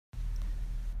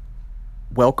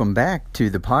Welcome back to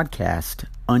the podcast,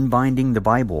 Unbinding the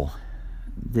Bible.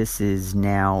 This is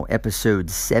now episode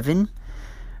 7,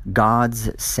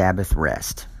 God's Sabbath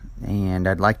Rest. And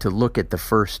I'd like to look at the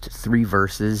first 3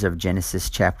 verses of Genesis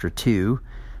chapter 2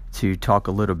 to talk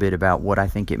a little bit about what I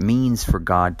think it means for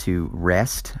God to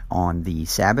rest on the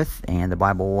Sabbath. And the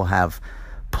Bible will have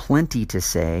plenty to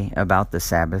say about the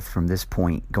Sabbath from this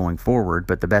point going forward.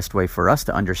 But the best way for us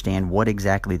to understand what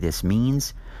exactly this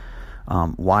means,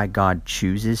 why God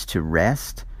chooses to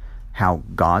rest, how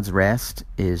God's rest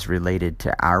is related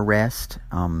to our rest,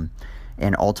 and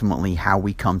ultimately how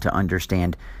we come to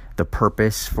understand the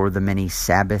purpose for the many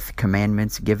Sabbath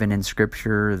commandments given in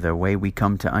Scripture, the way we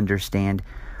come to understand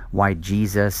why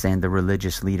Jesus and the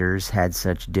religious leaders had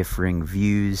such differing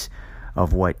views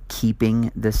of what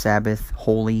keeping the Sabbath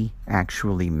holy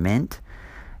actually meant,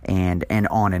 and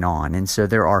on and on. And so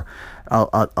there are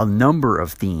a number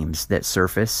of themes that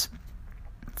surface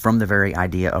from the very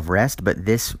idea of rest, but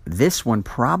this one,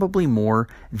 probably more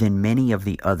than many of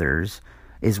the others,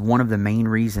 is one of the main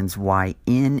reasons why,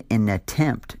 in an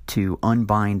attempt to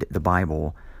unbind the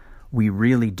Bible, we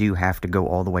really do have to go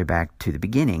all the way back to the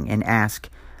beginning and ask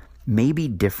maybe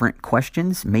different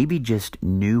questions, maybe just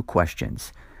new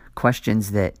questions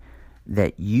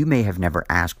that you may have never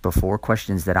asked before,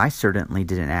 questions that I certainly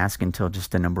didn't ask until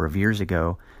just a number of years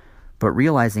ago, but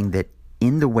realizing that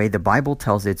in the way the Bible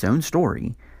tells its own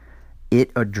story,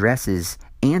 it addresses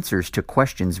answers to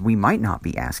questions we might not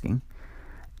be asking.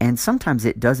 And sometimes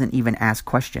it doesn't even ask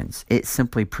questions. It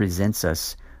simply presents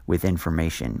us with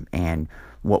information. And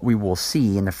what we will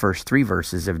see in the first 3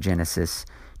 verses of Genesis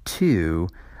 2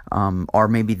 are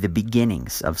maybe the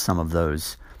beginnings of some of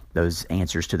those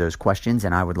answers to those questions.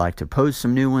 And I would like to pose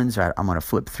some new ones. I'm going to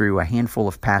flip through a handful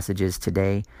of passages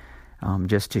today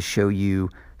just to show you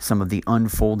some of the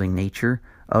unfolding nature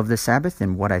of the Sabbath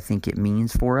and what I think it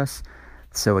means for us.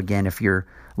 So again, if you're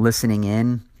listening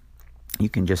in, you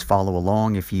can just follow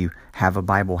along. If you have a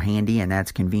Bible handy and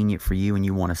that's convenient for you and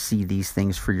you want to see these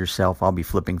things for yourself, I'll be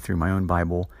flipping through my own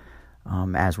Bible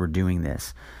as we're doing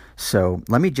this. So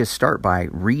let me just start by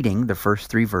reading the first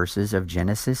 3 verses of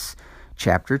Genesis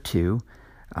chapter 2,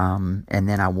 and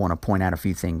then I want to point out a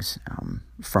few things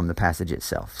from the passage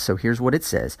itself. So here's what it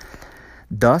says.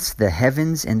 Thus the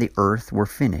heavens and the earth were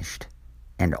finished,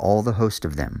 and all the host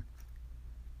of them.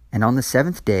 And on the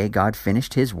 7th day God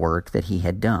finished his work that he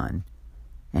had done,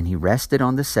 and he rested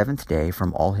on the 7th day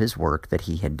from all his work that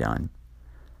he had done.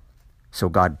 So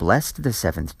God blessed the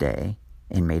 7th day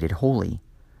and made it holy,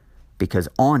 because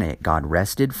on it God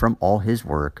rested from all his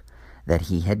work that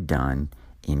he had done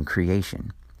in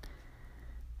creation.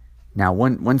 Now,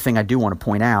 one thing I do want to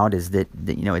point out is that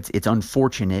it's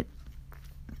unfortunate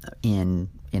in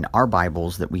our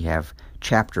Bibles that we have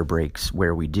chapter breaks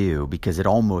where we do, because it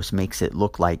almost makes it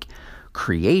look like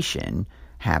creation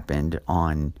happened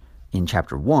in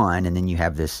chapter 1, and then you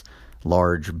have this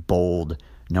large, bold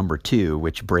number 2,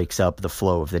 which breaks up the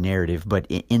flow of the narrative. But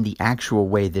in the actual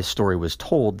way this story was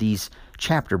told, these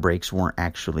chapter breaks weren't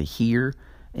actually here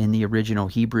in the original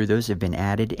Hebrew. Those have been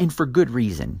added, and for good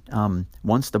reason.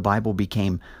 Once the Bible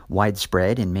became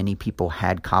widespread and many people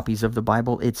had copies of the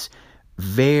Bible, it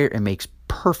makes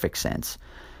perfect sense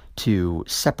to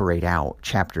separate out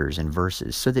chapters and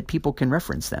verses so that people can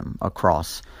reference them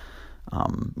across,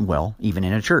 even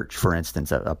in a church. For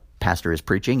instance, a pastor is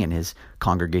preaching and his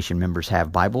congregation members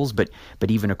have Bibles, but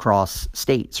even across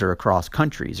states or across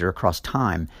countries or across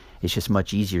time, it's just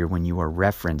much easier when you are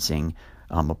referencing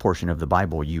a portion of the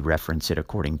Bible. You reference it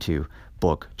according to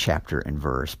book, chapter, and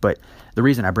verse. But the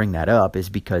reason I bring that up is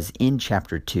because in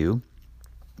chapter 2,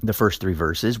 the first 3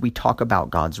 verses, we talk about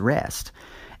God's rest.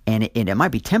 And it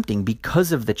might be tempting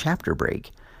because of the chapter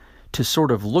break to sort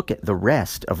of look at the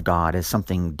rest of God as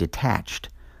something detached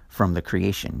from the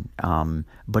creation.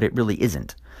 But it really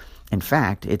isn't. In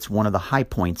fact, it's one of the high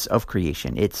points of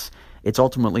creation. It's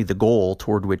ultimately the goal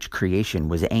toward which creation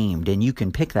was aimed. And you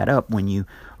can pick that up when you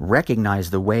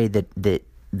recognize the way that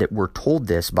we're told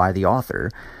this by the author.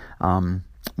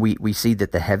 We see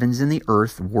that the heavens and the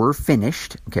earth were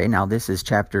finished. Okay, now this is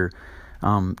chapter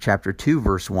 2,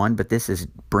 verse 1, but this is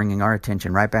bringing our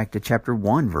attention right back to chapter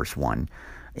 1, verse 1.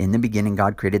 In the beginning,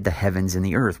 God created the heavens and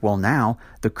the earth. Well, now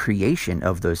the creation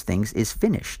of those things is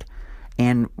finished.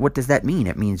 And what does that mean?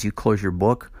 It means you close your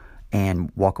book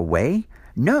and walk away?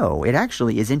 No, it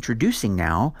actually is introducing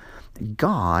now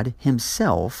God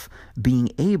himself being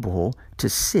able to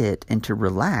sit and to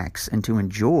relax and to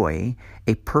enjoy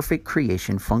a perfect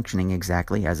creation functioning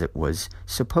exactly as it was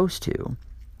supposed to.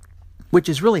 Which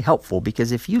is really helpful,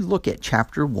 because if you look at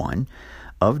chapter 1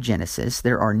 of Genesis,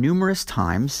 there are numerous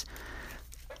times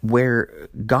where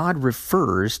God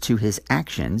refers to his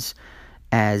actions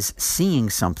as seeing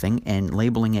something and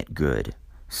labeling it good.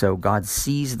 So God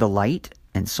sees the light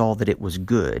and saw that it was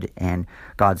good, and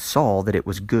God saw that it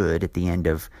was good at the end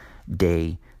of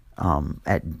day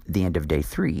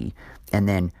 3, and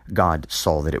then God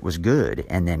saw that it was good,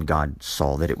 and then God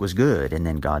saw that it was good, and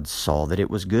then God saw that it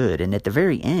was good. And at the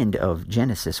very end of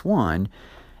Genesis 1,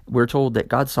 we're told that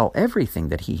God saw everything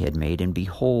that he had made, and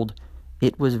behold,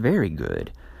 it was very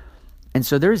good. And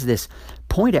so there's this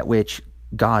point at which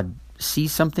God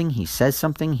sees something, he says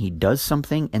something, he does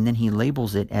something, and then he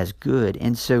labels it as good.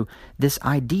 And so this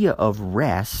idea of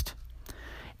rest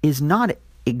is not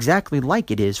exactly like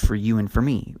it is for you and for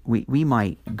me. We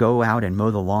might go out and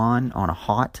mow the lawn on a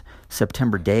hot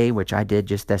September day, which I did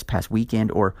just this past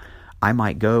weekend, or I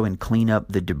might go and clean up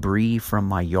the debris from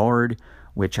my yard,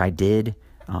 which I did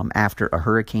after a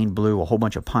hurricane blew a whole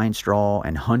bunch of pine straw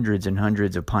and hundreds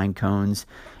of pine cones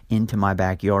into my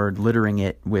backyard, littering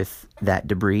it with that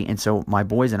debris. And so my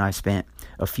boys and I spent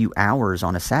a few hours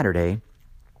on a Saturday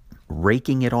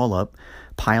raking it all up,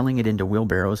 piling it into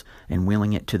wheelbarrows, and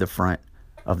wheeling it to the front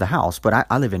of the house. But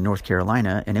I live in North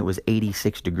Carolina, and it was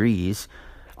 86 degrees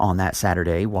on that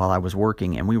Saturday while I was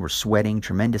working, and we were sweating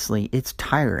tremendously. It's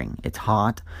tiring. It's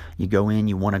hot. You go in,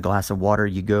 you want a glass of water,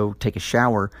 you go take a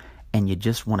shower, and you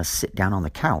just want to sit down on the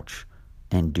couch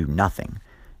and do nothing.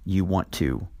 You want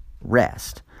to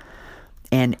rest.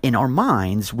 And in our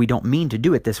minds, we don't mean to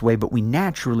do it this way, but we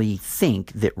naturally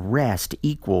think that rest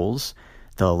equals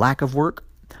the lack of work,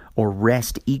 or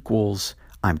rest equals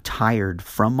I'm tired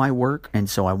from my work, and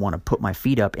so I want to put my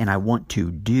feet up and I want to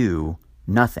do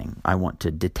nothing. I want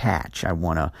to detach. I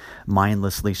want to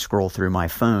mindlessly scroll through my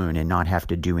phone and not have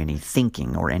to do any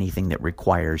thinking or anything that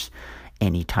requires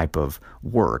any type of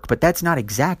work. But that's not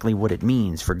exactly what it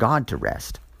means for God to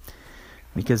rest.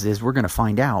 Because as we're going to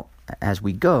find out as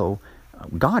we go,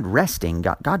 God resting,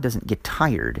 God doesn't get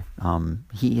tired.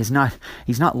 He's not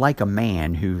like a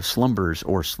man who slumbers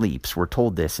or sleeps. We're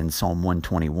told this in Psalm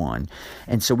 121.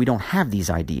 And so we don't have these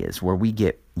ideas where we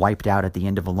get wiped out at the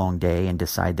end of a long day and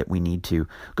decide that we need to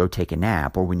go take a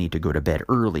nap, or we need to go to bed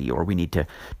early, or we need to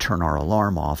turn our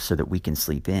alarm off so that we can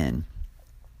sleep in.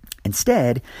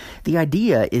 Instead, the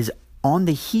idea is on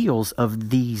the heels of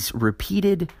these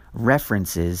repeated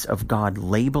references of God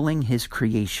labeling his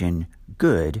creation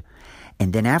good,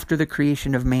 and then after the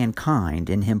creation of mankind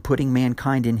and him putting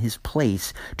mankind in his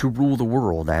place to rule the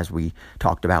world, as we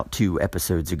talked about 2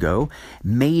 episodes ago,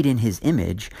 made in his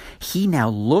image, he now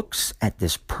looks at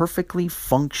this perfectly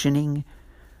functioning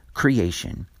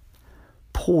creation,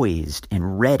 poised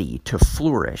and ready to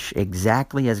flourish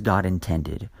exactly as God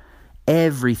intended.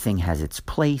 Everything has its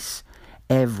place.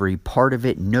 Every part of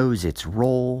it knows its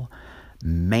role.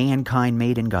 Mankind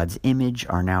made in God's image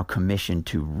are now commissioned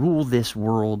to rule this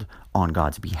world on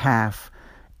God's behalf.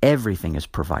 Everything is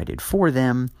provided for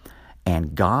them.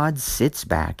 And God sits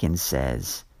back and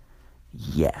says,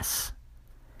 yes,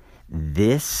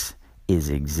 this is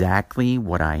exactly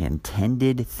what I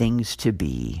intended things to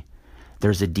be.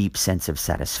 There's a deep sense of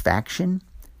satisfaction,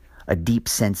 a deep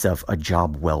sense of a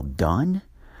job well done,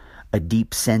 a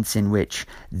deep sense in which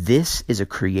this is a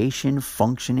creation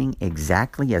functioning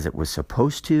exactly as it was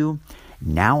supposed to.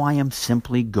 Now I am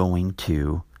simply going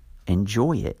to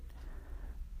enjoy it.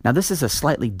 Now, this is a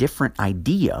slightly different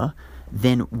idea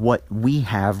than what we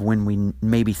have when we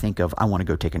maybe think of, I want to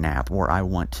go take a nap, or I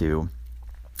want to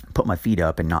put my feet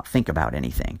up and not think about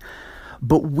anything.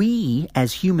 But we,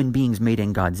 as human beings made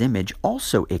in God's image,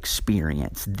 also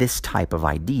experience this type of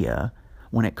idea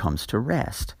when it comes to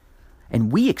rest.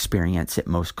 And we experience it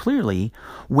most clearly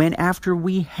when, after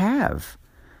we have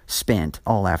spent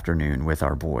all afternoon with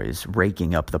our boys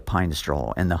raking up the pine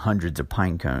straw and the hundreds of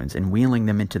pine cones and wheeling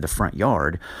them into the front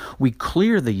yard, we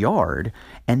clear the yard,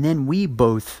 and then we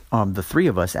both, the 3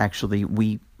 of us actually,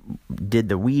 we did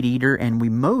the weed eater and we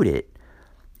mowed it,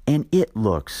 and it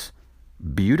looks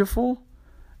beautiful,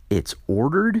 it's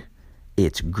ordered,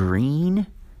 it's green,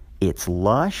 it's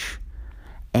lush,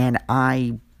 and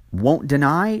I won't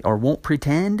deny or won't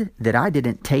pretend that I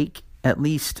didn't take at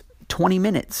least 20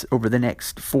 minutes over the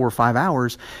next 4 or 5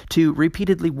 hours to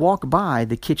repeatedly walk by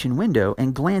the kitchen window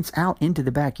and glance out into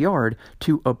the backyard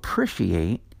to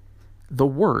appreciate the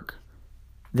work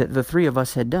that the 3 of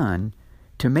us had done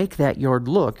to make that yard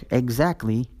look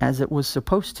exactly as it was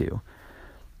supposed to.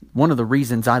 One of the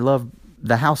reasons I love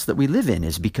the house that we live in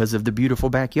is because of the beautiful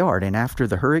backyard. And after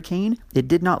the hurricane, it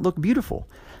did not look beautiful.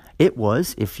 It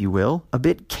was, if you will, a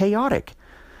bit chaotic,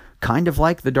 kind of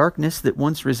like the darkness that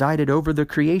once resided over the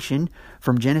creation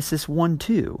from Genesis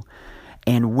 1:2.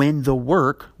 And when the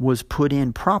work was put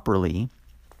in properly,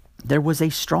 there was a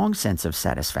strong sense of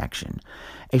satisfaction,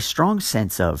 a strong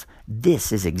sense of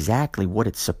this is exactly what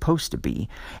it's supposed to be.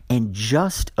 And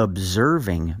just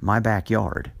observing my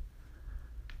backyard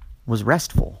was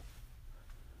restful.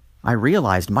 I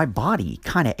realized my body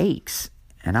kind of aches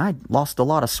and I lost a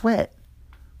lot of sweat.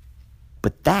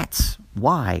 But that's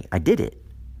why I did it.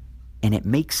 And it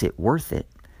makes it worth it.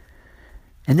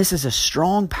 And this is a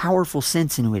strong, powerful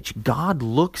sense in which God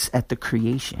looks at the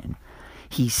creation.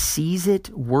 He sees it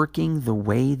working the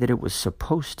way that it was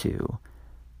supposed to,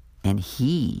 and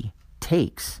He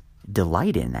takes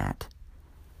delight in that.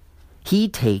 He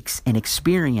takes and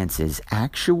experiences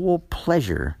actual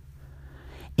pleasure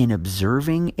in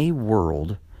observing a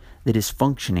world that is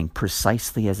functioning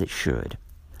precisely as it should.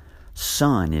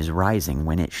 Sun is rising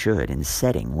when it should and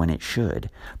setting when it should,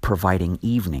 providing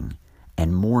evening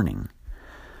and morning.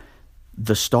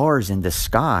 The stars in the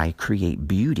sky create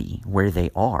beauty where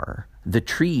they are. The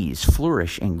trees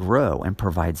flourish and grow and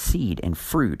provide seed and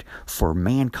fruit for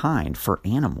mankind, for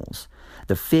animals.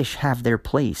 The fish have their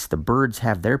place. The birds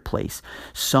have their place.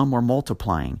 Some are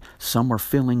multiplying. Some are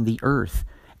filling the earth.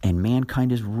 And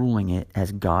mankind is ruling it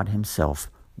as God Himself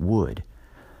would.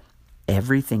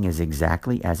 Everything is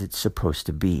exactly as it's supposed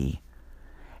to be.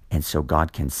 And so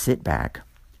God can sit back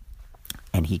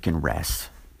and He can rest.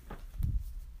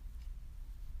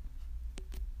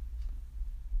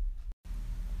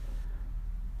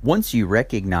 Once you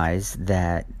recognize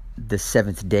that the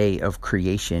seventh day of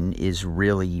creation is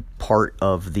really part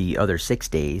of the other 6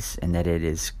 days and that it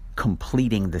is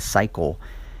completing the cycle,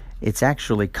 it's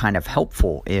actually kind of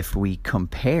helpful if we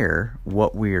compare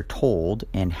what we are told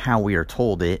and how we are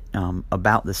told it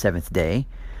about the seventh day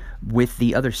with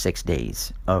the other 6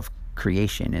 days of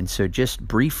creation. And so just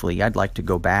briefly, I'd like to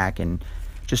go back and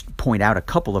just point out a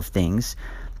couple of things,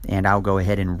 and I'll go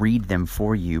ahead and read them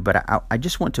for you. But I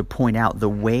just want to point out the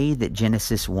way that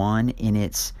Genesis 1, in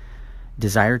its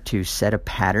desire to set a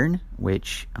pattern,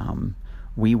 which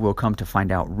we will come to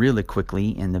find out really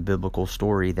quickly in the biblical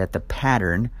story, that the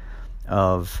pattern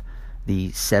of the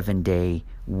 7-day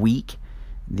week,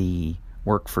 the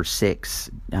work for 6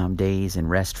 days and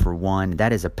rest for 1,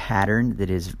 that is a pattern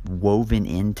that is woven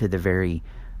into the very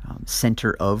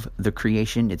center of the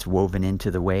creation. It's woven into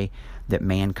the way that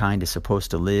mankind is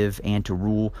supposed to live and to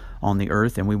rule on the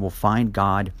earth. And we will find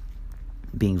God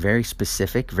being very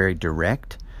specific, very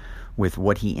direct with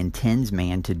what He intends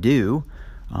man to do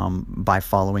by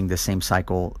following the same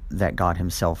cycle that God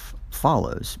Himself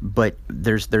follows. But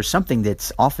there's something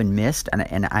that's often missed,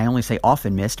 and I only say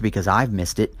often missed because I've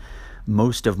missed it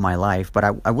most of my life. But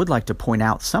I would like to point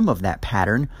out some of that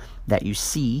pattern that you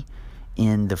see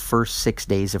in the first 6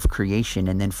 days of creation,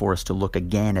 and then for us to look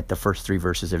again at the first 3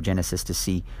 verses of Genesis to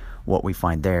see what we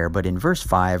find there. But in verse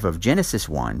 5 of Genesis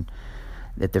 1,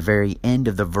 at the very end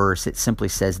of the verse, it simply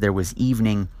says, "There was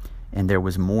evening and there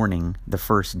was morning the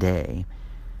first day."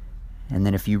 And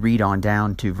then if you read on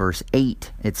down to verse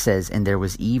 8, it says, "And there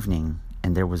was evening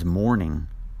and there was morning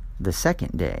the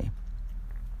second day."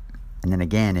 And then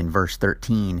again in verse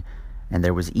 13, "And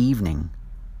there was evening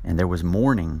and there was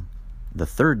morning the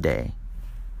third day."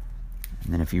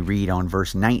 And then if you read on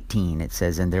verse 19, it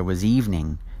says, "And there was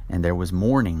evening and there was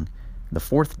morning the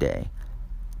fourth day."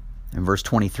 And verse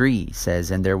 23 says,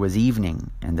 "And there was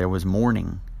evening and there was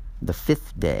morning the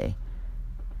fifth day."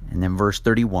 And then verse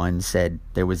 31 said,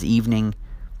 "There was evening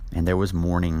and there was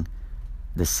morning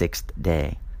the sixth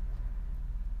day."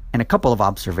 And a couple of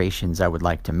observations I would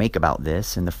like to make about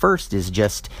this. And the first is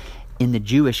just in the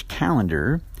Jewish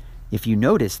calendar, if you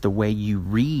notice the way you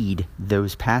read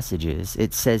those passages,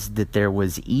 it says that there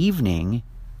was evening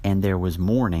and there was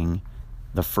morning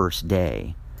the first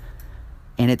day.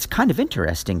 And it's kind of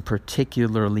interesting,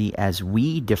 particularly as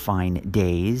we define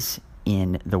days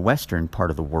in the western part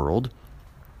of the world.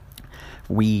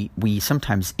 We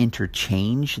sometimes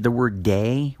interchange the word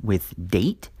day with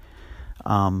date,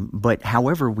 but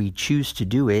however we choose to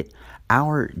do it,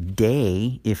 our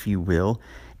day, if you will,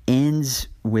 ends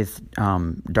with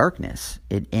darkness.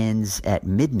 It ends at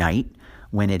midnight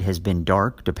when it has been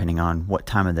dark, depending on what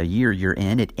time of the year you're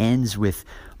in. It ends with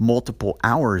multiple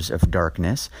hours of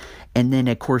darkness. And then,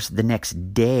 of course, the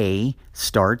next day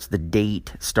starts, the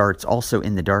date starts also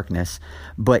in the darkness.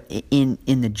 But in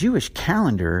the Jewish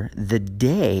calendar, the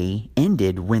day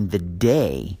ended when the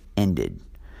day ended.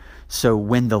 So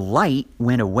when the light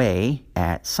went away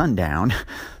at sundown,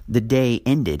 the day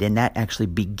ended, and that actually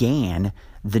began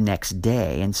the next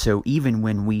day. And so even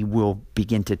when we will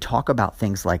begin to talk about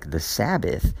things like the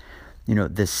Sabbath,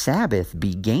 the Sabbath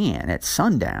began at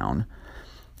sundown,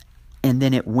 and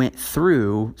then it went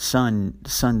through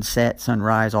sunset,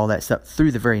 sunrise, all that stuff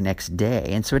through the very next day.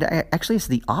 And so it actually is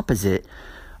the opposite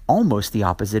almost the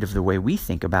opposite of the way we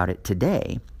think about it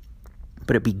today.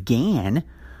 But it began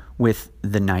with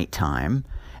the nighttime,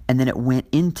 and then it went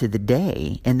into the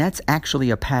day. And that's actually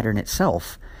a pattern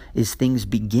itself, is things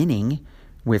beginning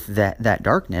with that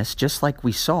darkness, just like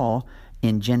we saw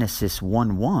in Genesis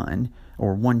 1:1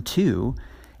 or 1:2,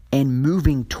 and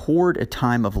moving toward a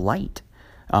time of light.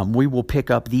 We will pick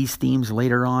up these themes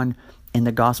later on in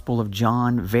the Gospel of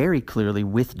John very clearly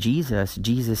with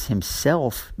Jesus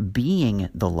himself being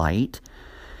the light,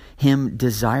 him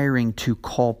desiring to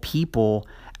call people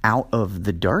out of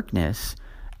the darkness,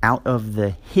 out of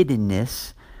the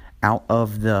hiddenness, out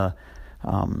of the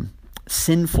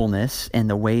sinfulness and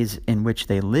the ways in which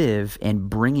they live, and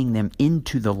bringing them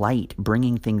into the light,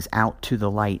 bringing things out to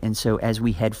the light. And so as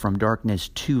we head from darkness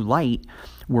to light,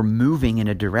 we're moving in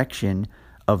a direction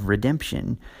of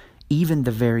redemption. Even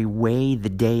the very way the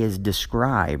day is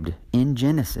described in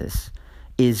Genesis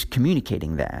is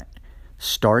communicating that.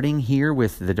 Starting here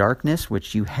with the darkness,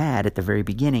 which you had at the very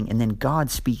beginning, and then God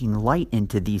speaking light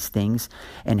into these things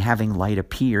and having light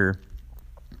appear,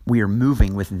 we are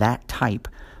moving with that type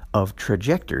of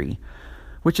trajectory,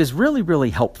 which is really,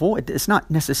 really helpful. It's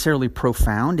not necessarily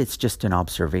profound, it's just an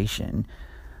observation.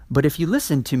 But if you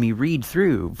listen to me read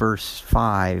through verse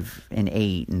 5 and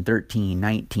 8 and 13,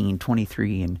 19,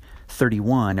 23, and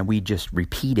 31, and we just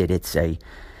repeat it,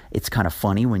 it's kind of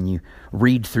funny when you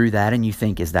read through that and you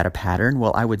think, is that a pattern?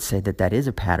 Well, I would say that is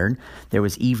a pattern. There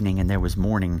was evening and there was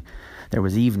morning. There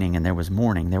was evening and there was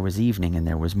morning. There was evening and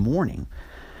there was morning.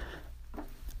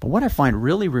 But what I find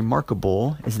really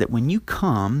remarkable is that when you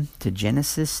come to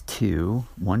Genesis 2,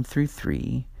 1 through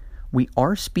 3, we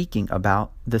are speaking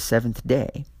about the seventh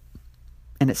day.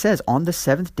 And it says, on the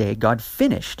seventh day, God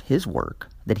finished his work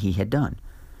that he had done.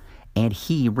 And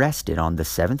he rested on the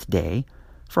seventh day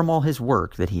from all his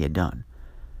work that he had done.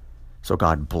 So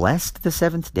God blessed the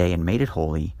seventh day and made it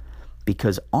holy,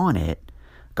 because on it,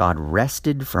 God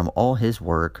rested from all his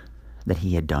work that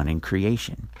he had done in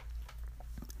creation.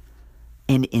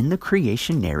 And in the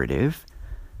creation narrative,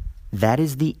 that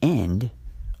is the end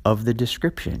of the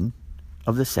description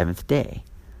of the seventh day.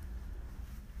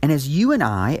 And as you and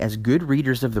I, as good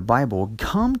readers of the Bible,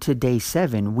 come to day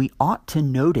 7, we ought to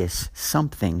notice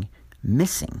something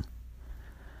missing.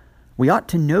 We ought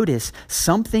to notice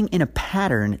something in a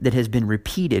pattern that has been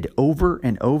repeated over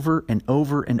and over and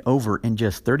over and over in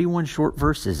just 31 short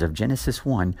verses of Genesis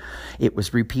 1. It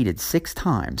was repeated 6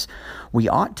 times. We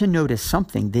ought to notice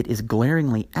something that is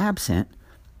glaringly absent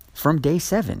from day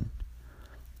 7.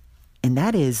 And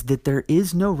that is that there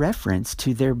is no reference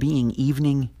to there being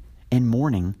evening and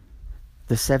morning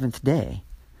the 7th day.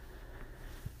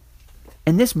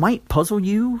 And this might puzzle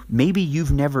you. Maybe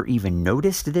you've never even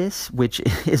noticed this, which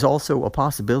is also a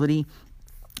possibility.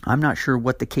 I'm not sure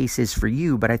what the case is for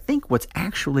you, but I think what's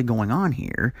actually going on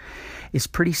here is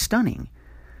pretty stunning.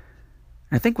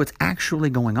 I think what's actually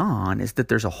going on is that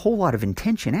there's a whole lot of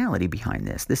intentionality behind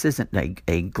this. This isn't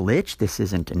a glitch. This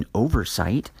isn't an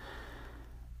oversight.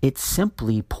 It's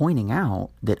simply pointing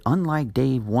out that unlike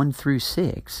day 1 through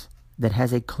 6, that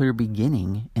has a clear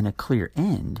beginning and a clear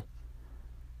end,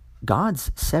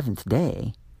 God's 7th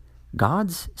day,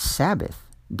 God's Sabbath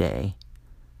day,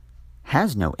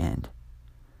 has no end.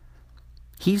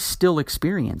 He's still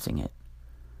experiencing it.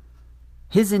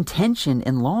 His intention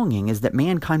and longing is that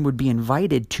mankind would be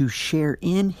invited to share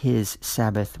in his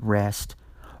Sabbath rest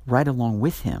right along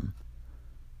with him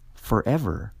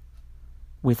forever,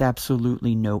 with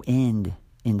absolutely no end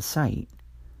in sight.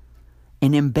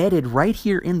 And embedded right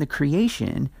here in the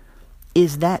creation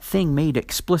is that thing made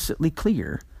explicitly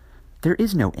clear. There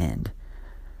is no end.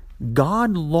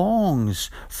 God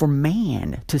longs for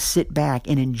man to sit back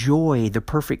and enjoy the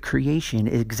perfect creation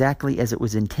exactly as it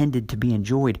was intended to be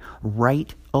enjoyed,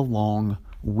 right along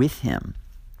with him.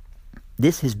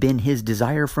 This has been his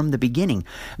desire from the beginning.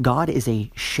 God is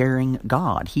a sharing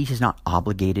God. He is not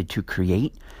obligated to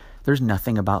create. There's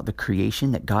nothing about the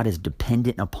creation that God is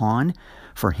dependent upon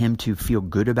for him to feel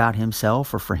good about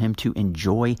himself or for him to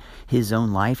enjoy his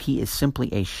own life. He is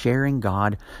simply a sharing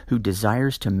God who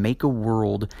desires to make a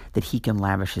world that he can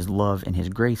lavish his love and his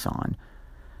grace on.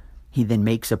 He then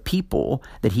makes a people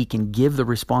that he can give the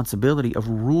responsibility of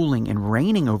ruling and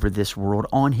reigning over this world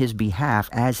on his behalf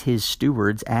as his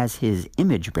stewards, as his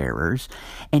image bearers.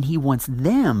 And he wants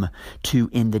them to,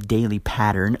 in the daily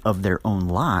pattern of their own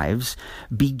lives,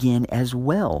 begin as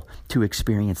well to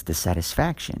experience the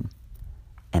satisfaction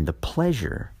and the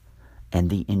pleasure and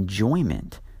the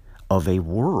enjoyment of a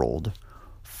world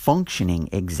functioning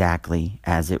exactly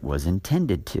as it was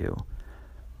intended to.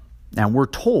 Now, we're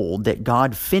told that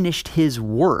God finished his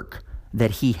work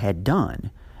that he had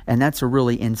done. And that's a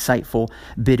really insightful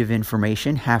bit of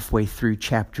information. Halfway through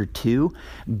chapter 2,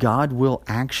 God will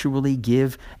actually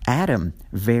give Adam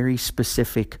very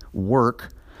specific work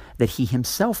that he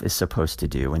himself is supposed to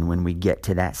do. And when we get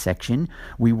to that section,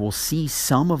 we will see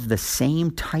some of the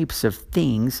same types of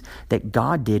things that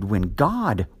God did when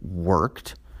God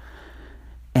worked,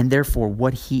 and therefore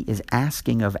what he is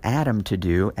asking of Adam to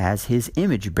do as his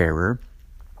image bearer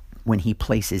when he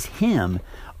places him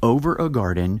over a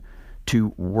garden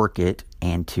to work it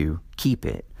and to keep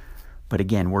it. But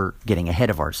again, we're getting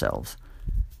ahead of ourselves.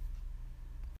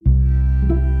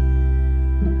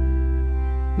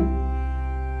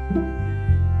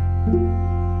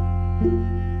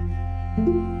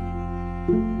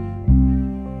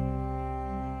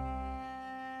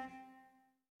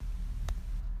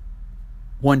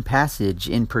 One passage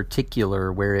in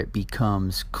particular where it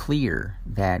becomes clear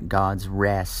that God's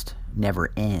rest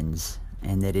never ends,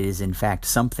 and that it is in fact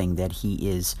something that he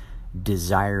is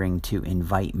desiring to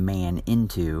invite man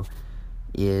into,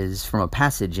 is from a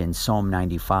passage in Psalm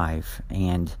 95.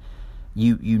 And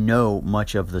you know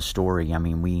much of the story. I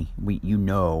mean, we you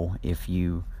know, if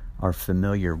you are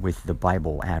familiar with the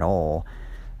Bible at all,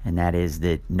 and that is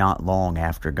that not long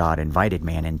after God invited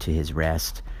man into his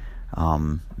rest,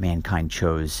 mankind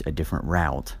chose a different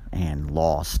route and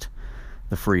lost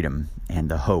the freedom and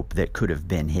the hope that could have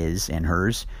been his and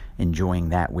hers, enjoying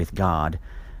that with God.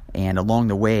 And along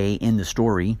the way in the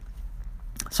story,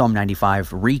 Psalm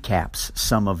 95 recaps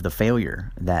some of the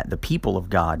failure that the people of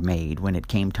God made when it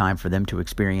came time for them to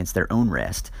experience their own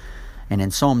rest. And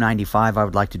in Psalm 95, I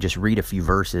would like to just read a few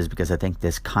verses because I think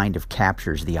this kind of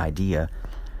captures the idea.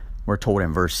 We're told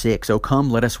in verse 6, "O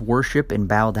come, let us worship and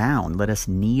bow down. Let us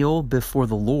kneel before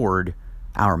the Lord,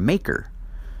 our Maker."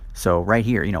 So right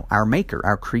here, our Maker,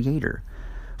 our Creator.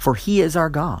 "For he is our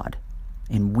God,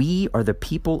 and we are the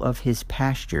people of his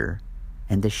pasture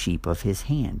and the sheep of his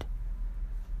hand.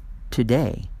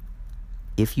 Today,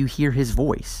 if you hear his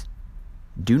voice,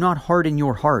 do not harden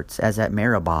your hearts as at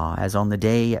Meribah, as on the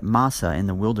day at Massah in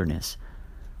the wilderness,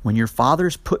 when your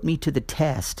fathers put me to the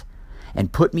test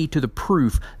and put me to the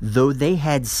proof, though they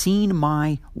had seen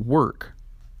my work.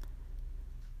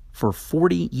 For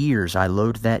 40 years I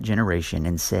loathed that generation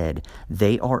and said,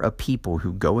 they are a people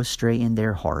who go astray in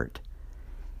their heart,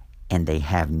 and they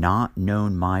have not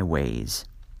known my ways.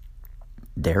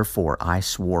 Therefore I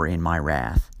swore in my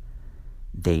wrath,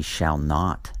 they shall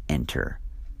not enter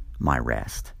my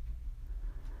rest."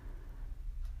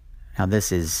 Now,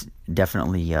 this is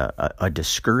definitely a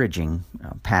discouraging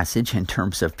passage in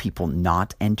terms of people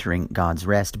not entering God's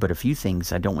rest. But a few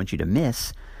things I don't want you to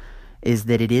miss is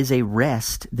that it is a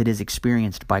rest that is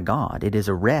experienced by God. It is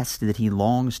a rest that he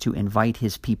longs to invite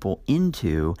his people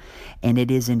into. And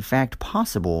it is, in fact,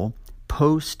 possible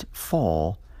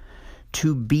post-fall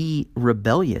to be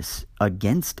rebellious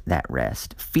against that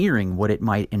rest, fearing what it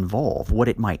might involve, what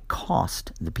it might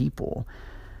cost the people.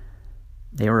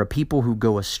 They are a people who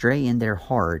go astray in their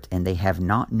heart, and they have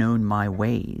not known my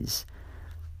ways.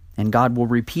 And God will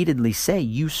repeatedly say,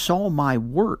 you saw my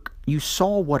work. You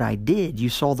saw what I did. You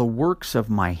saw the works of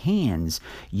my hands.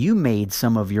 You made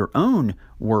some of your own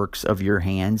works of your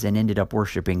hands and ended up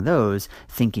worshiping those,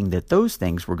 thinking that those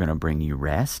things were going to bring you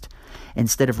rest,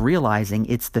 instead of realizing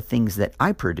it's the things that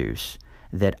I produce,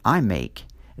 that I make,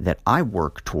 that I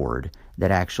work toward,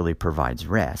 that actually provides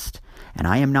rest. And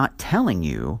I am not telling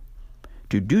you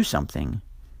to do something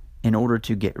in order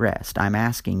to get rest. I'm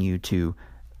asking you to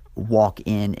walk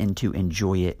in and to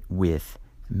enjoy it with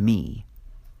me.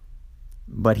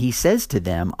 But he says to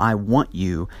them, I want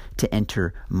you to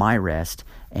enter my rest,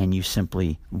 and you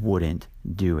simply wouldn't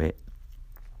do it.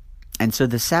 And so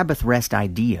the Sabbath rest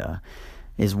idea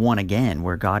is one, again,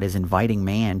 where God is inviting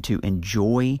man to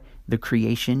enjoy the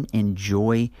creation,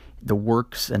 enjoy the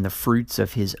works and the fruits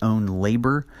of his own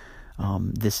labor.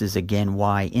 This is, again,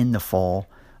 why in the fall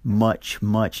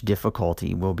much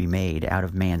difficulty will be made out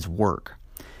of man's work,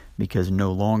 because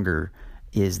no longer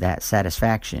is that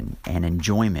satisfaction and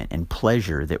enjoyment and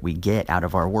pleasure that we get out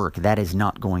of our work, that is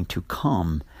not going to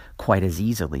come quite as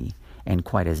easily and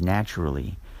quite as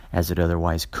naturally as it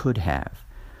otherwise could have.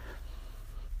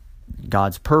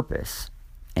 God's purpose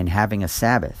in having a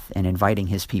Sabbath and inviting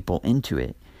his people into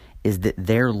it is that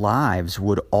their lives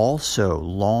would also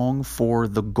long for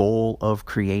the goal of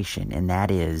creation, and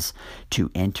that is to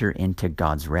enter into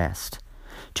God's rest,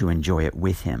 to enjoy it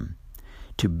with him,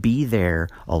 to be there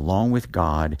along with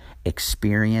God,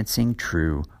 experiencing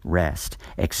true rest,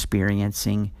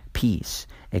 experiencing peace,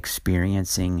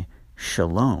 experiencing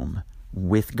shalom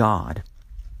with God.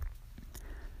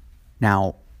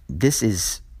 Now, this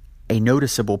is a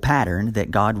noticeable pattern that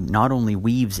God not only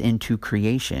weaves into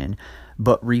creation,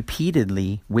 but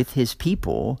repeatedly with his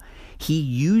people, he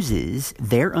uses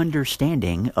their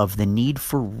understanding of the need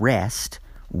for rest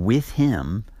with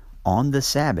him on the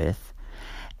Sabbath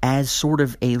as sort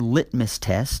of a litmus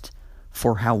test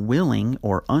for how willing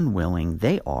or unwilling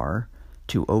they are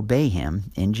to obey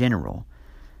him in general.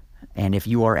 And if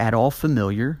you are at all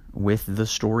familiar with the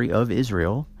story of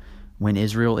Israel, when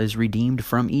Israel is redeemed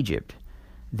from Egypt,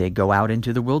 they go out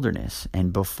into the wilderness,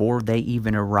 and before they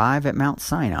even arrive at Mount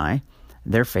Sinai,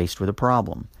 they're faced with a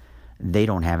problem. They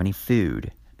don't have any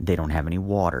food. They don't have any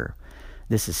water.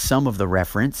 This is some of the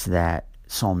reference that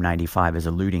Psalm 95 is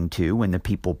alluding to when the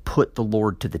people put the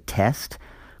Lord to the test,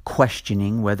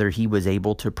 questioning whether he was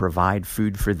able to provide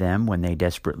food for them when they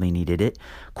desperately needed it,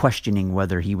 questioning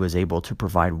whether he was able to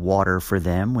provide water for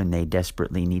them when they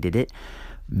desperately needed it,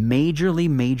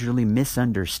 majorly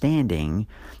misunderstanding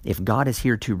if God is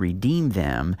here to redeem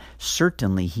them,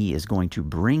 certainly he is going to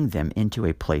bring them into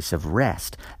a place of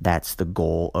rest. That's the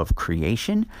goal of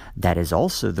creation. That is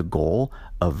also the goal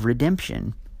of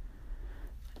redemption.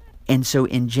 And so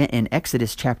in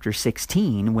Exodus chapter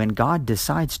 16, when God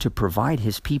decides to provide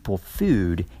his people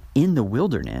food in the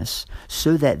wilderness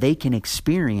so that they can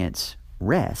experience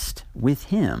rest with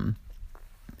him,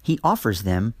 he offers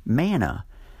them manna.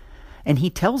 And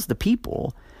he tells the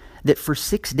people that for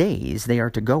 6 days they are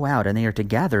to go out and they are to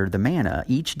gather the manna.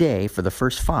 Each day for the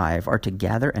first 5 are to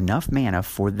gather enough manna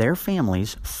for their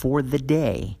families for the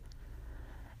day.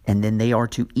 And then they are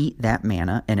to eat that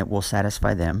manna and it will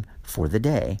satisfy them for the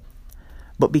day.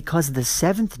 But because the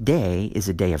 7th day is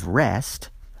a day of rest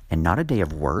and not a day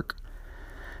of work,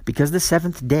 because the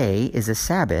 7th day is a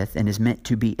Sabbath and is meant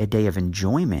to be a day of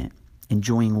enjoyment,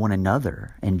 enjoying one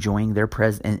another, enjoying their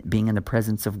being in the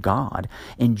presence of God,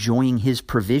 enjoying his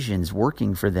provisions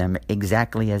working for them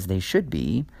exactly as they should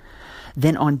be,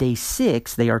 then on day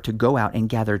 6 they are to go out and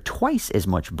gather twice as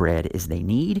much bread as they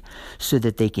need so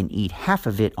that they can eat half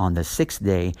of it on the 6th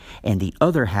day and the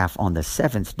other half on the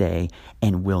 7th day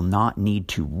and will not need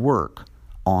to work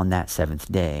on that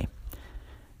 7th day.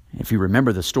 If you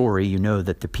remember the story, you know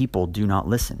that the people do not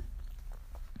listen.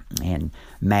 And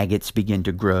maggots begin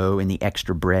to grow in the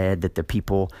extra bread that the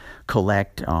people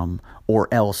collect, or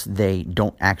else they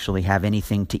don't actually have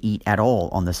anything to eat at all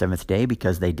on the 7th day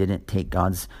because they didn't take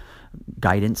God's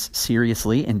guidance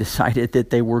seriously and decided that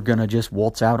they were going to just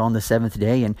waltz out on the 7th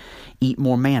day and eat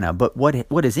more manna. But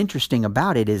what is interesting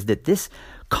about it is that this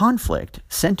conflict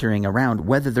centering around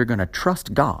whether they're going to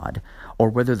trust God or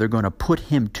whether they're going to put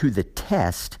him to the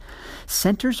test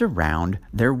centers around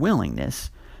their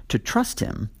willingness to trust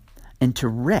him and to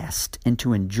rest and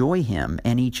to enjoy him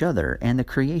and each other and the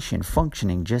creation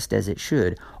functioning just as it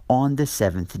should on the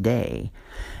 7th day.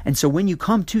 And so when you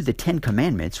come to the 10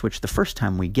 Commandments, which the first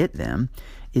time we get them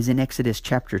is in Exodus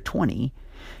chapter 20,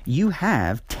 you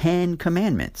have 10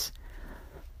 commandments.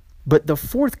 But the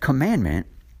 4th commandment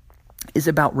is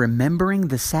about remembering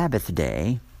the Sabbath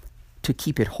day to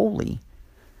keep it holy.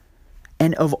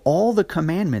 And of all the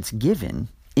commandments given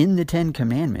in the 10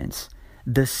 Commandments,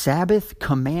 the Sabbath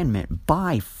commandment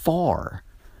by far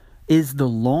is the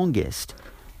longest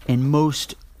and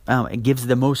most it gives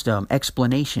the most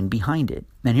explanation behind it.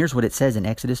 And here's what it says in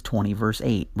Exodus 20, verse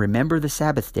 8. Remember the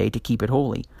Sabbath day to keep it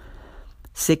holy.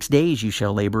 6 days you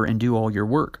shall labor and do all your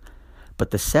work,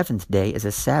 but the 7th day is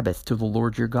a Sabbath to the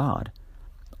Lord your God.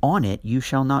 On it you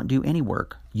shall not do any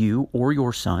work, you or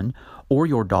your son or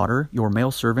your daughter, your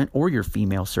male servant or your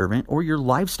female servant, or your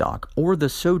livestock, or the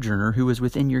sojourner who is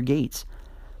within your gates.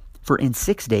 For in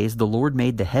 6 days the Lord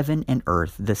made the heaven and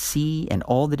earth, the sea and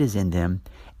all that is in them,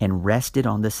 and rested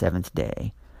on the 7th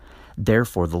day.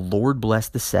 Therefore the Lord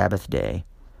blessed the Sabbath day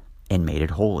and made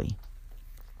it holy.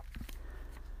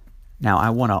 Now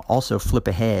I want to also flip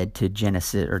ahead to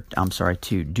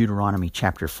to Deuteronomy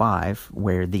chapter 5,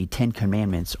 where the 10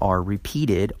 Commandments are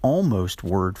repeated almost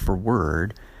word for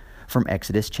word from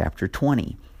Exodus chapter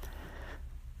 20.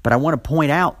 But I want to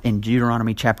point out in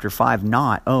Deuteronomy chapter 5,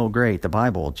 not, oh great, the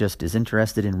Bible just is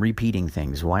interested in repeating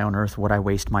things. Why on earth would I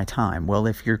waste my time? Well,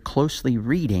 if you're closely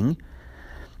reading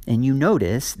and you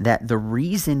notice that the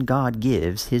reason God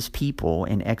gives his people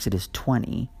in Exodus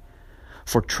 20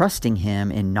 for trusting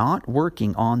him and not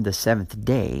working on the 7th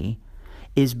day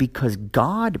is because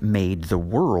God made the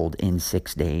world in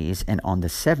 6 days, and on the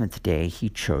 7th day he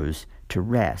chose to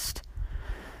rest.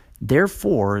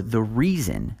 Therefore, the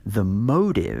reason, the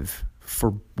motive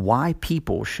for why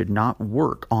people should not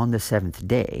work on the 7th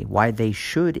day, why they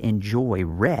should enjoy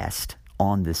rest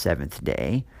on the 7th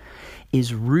day,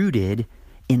 is rooted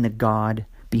in the God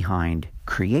behind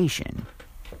creation.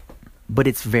 But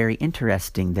it's very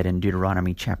interesting that in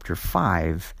Deuteronomy chapter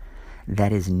 5,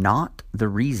 That is not the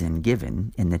reason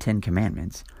given in the Ten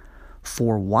Commandments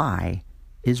for why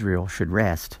Israel should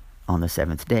rest on the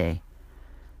seventh day.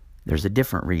 There's a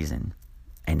different reason,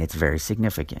 and it's very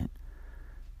significant.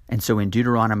 And so in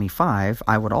Deuteronomy 5,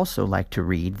 I would also like to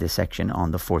read the section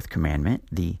on the fourth commandment,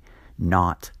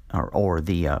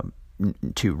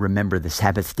 to remember the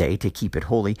Sabbath day, to keep it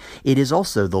holy. It is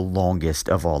also the longest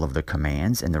of all of the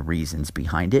commands and the reasons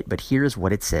behind it, but here's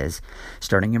what it says,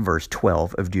 starting in verse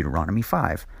 12 of Deuteronomy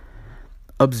 5.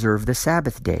 Observe the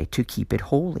Sabbath day to keep it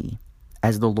holy,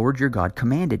 as the Lord your God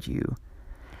commanded you.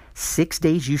 6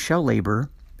 days you shall labor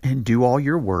and do all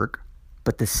your work,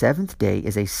 but the seventh day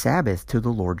is a Sabbath to the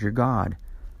Lord your God.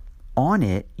 On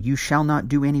it you shall not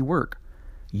do any work,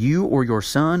 you or your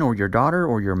son or your daughter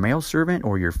or your male servant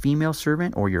or your female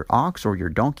servant or your ox or your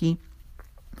donkey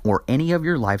or any of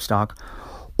your livestock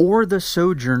or the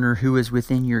sojourner who is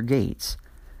within your gates,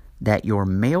 that your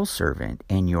male servant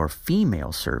and your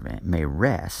female servant may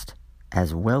rest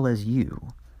as well as you.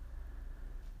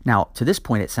 Now, to this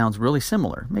point, it sounds really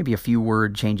similar. Maybe a few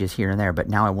word changes here and there, but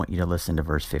now I want you to listen to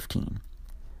verse 15.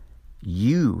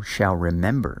 You shall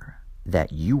remember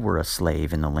that you were a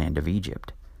slave in the land of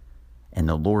Egypt, and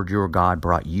the Lord your God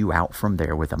brought you out from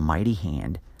there with a mighty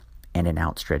hand and an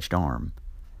outstretched arm.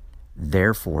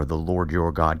 Therefore the Lord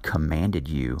your God commanded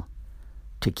you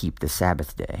to keep the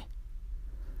Sabbath day.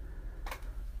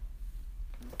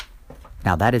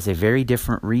 Now that is a very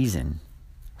different reason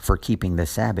for keeping the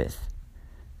Sabbath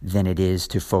than it is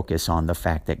to focus on the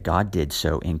fact that God did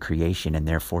so in creation, and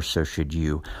therefore so should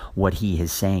you. What he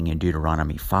is saying in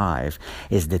Deuteronomy 5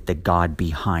 is that the God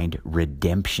behind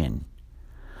redemption,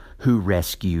 who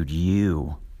rescued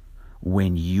you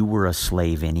when you were a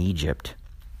slave in Egypt,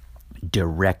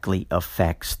 directly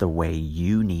affects the way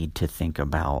you need to think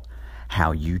about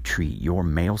how you treat your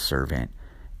male servant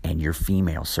and your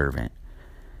female servant.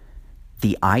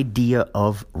 The idea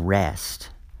of rest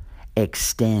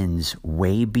extends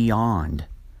way beyond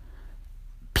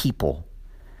people.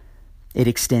 It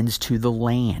extends to the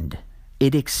land.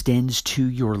 It extends to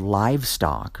your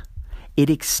livestock. It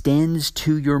extends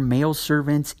to your male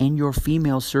servants and your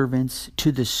female servants,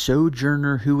 to the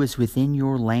sojourner who is within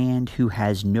your land, who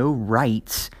has no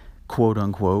rights, quote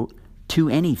unquote, to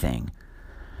anything.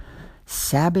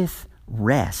 Sabbath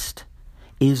rest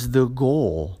is the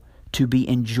goal to be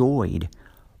enjoyed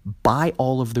by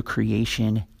all of the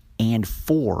creation and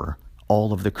for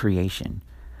all of the creation.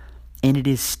 And it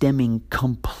is stemming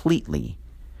completely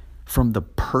from the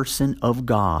person of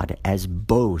God as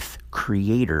both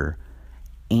creator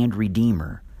and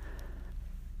redeemer.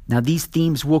 Now, these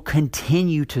themes will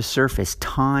continue to surface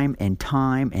time and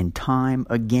time and time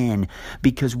again,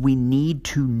 because we need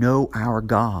to know our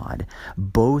God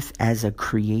both as a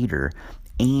creator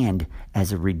and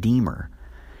as a redeemer.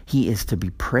 He is to be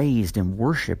praised and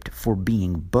worshiped for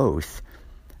being both.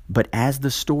 But as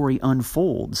the story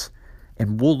unfolds,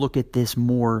 and we'll look at this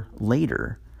more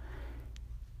later,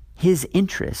 his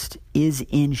interest is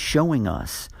in showing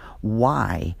us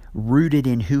why, rooted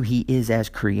in who he is as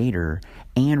creator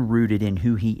and rooted in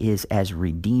who he is as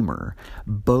redeemer,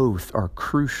 both are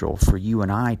crucial for you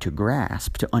and I to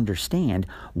grasp, to understand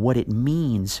what it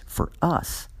means for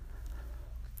us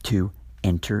to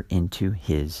enter into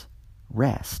his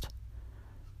rest.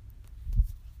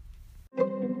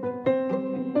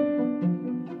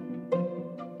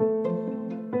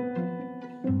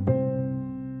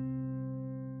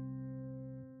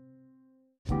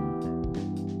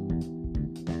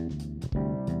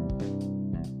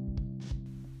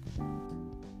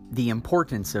 The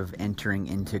importance of entering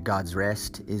into God's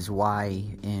rest is why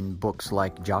in books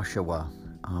like Joshua,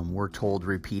 we're told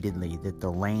repeatedly that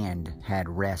the land had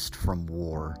rest from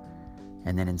war.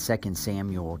 And then in 2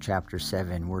 Samuel chapter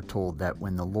 7, we're told that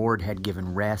when the Lord had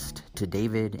given rest to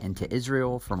David and to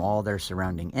Israel from all their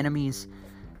surrounding enemies,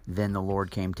 then the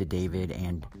Lord came to David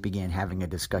and began having a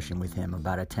discussion with him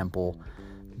about a temple,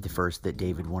 the first that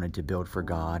David wanted to build for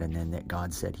God, and then that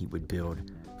God said he would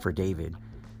build for David.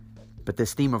 But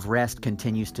this theme of rest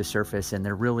continues to surface, and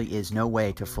there really is no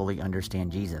way to fully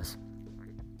understand Jesus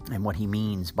and what he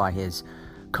means by his,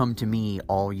 "Come to me,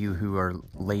 all you who are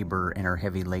labor and are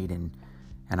heavy laden,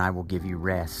 and I will give you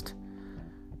rest.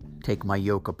 Take my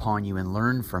yoke upon you and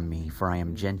learn from me, for I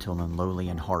am gentle and lowly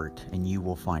in heart, and you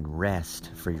will find rest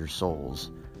for your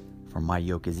souls. For my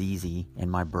yoke is easy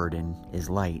and my burden is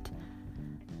light."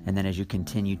 And then as you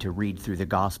continue to read through the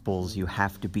Gospels, you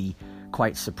have to be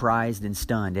quite surprised and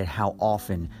stunned at how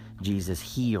often Jesus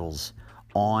heals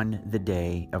on the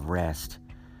day of rest.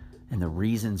 And the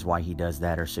reasons why he does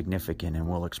that are significant, and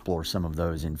we'll explore some of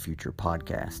those in future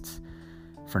podcasts.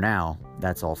 For now,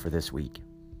 that's all for this week.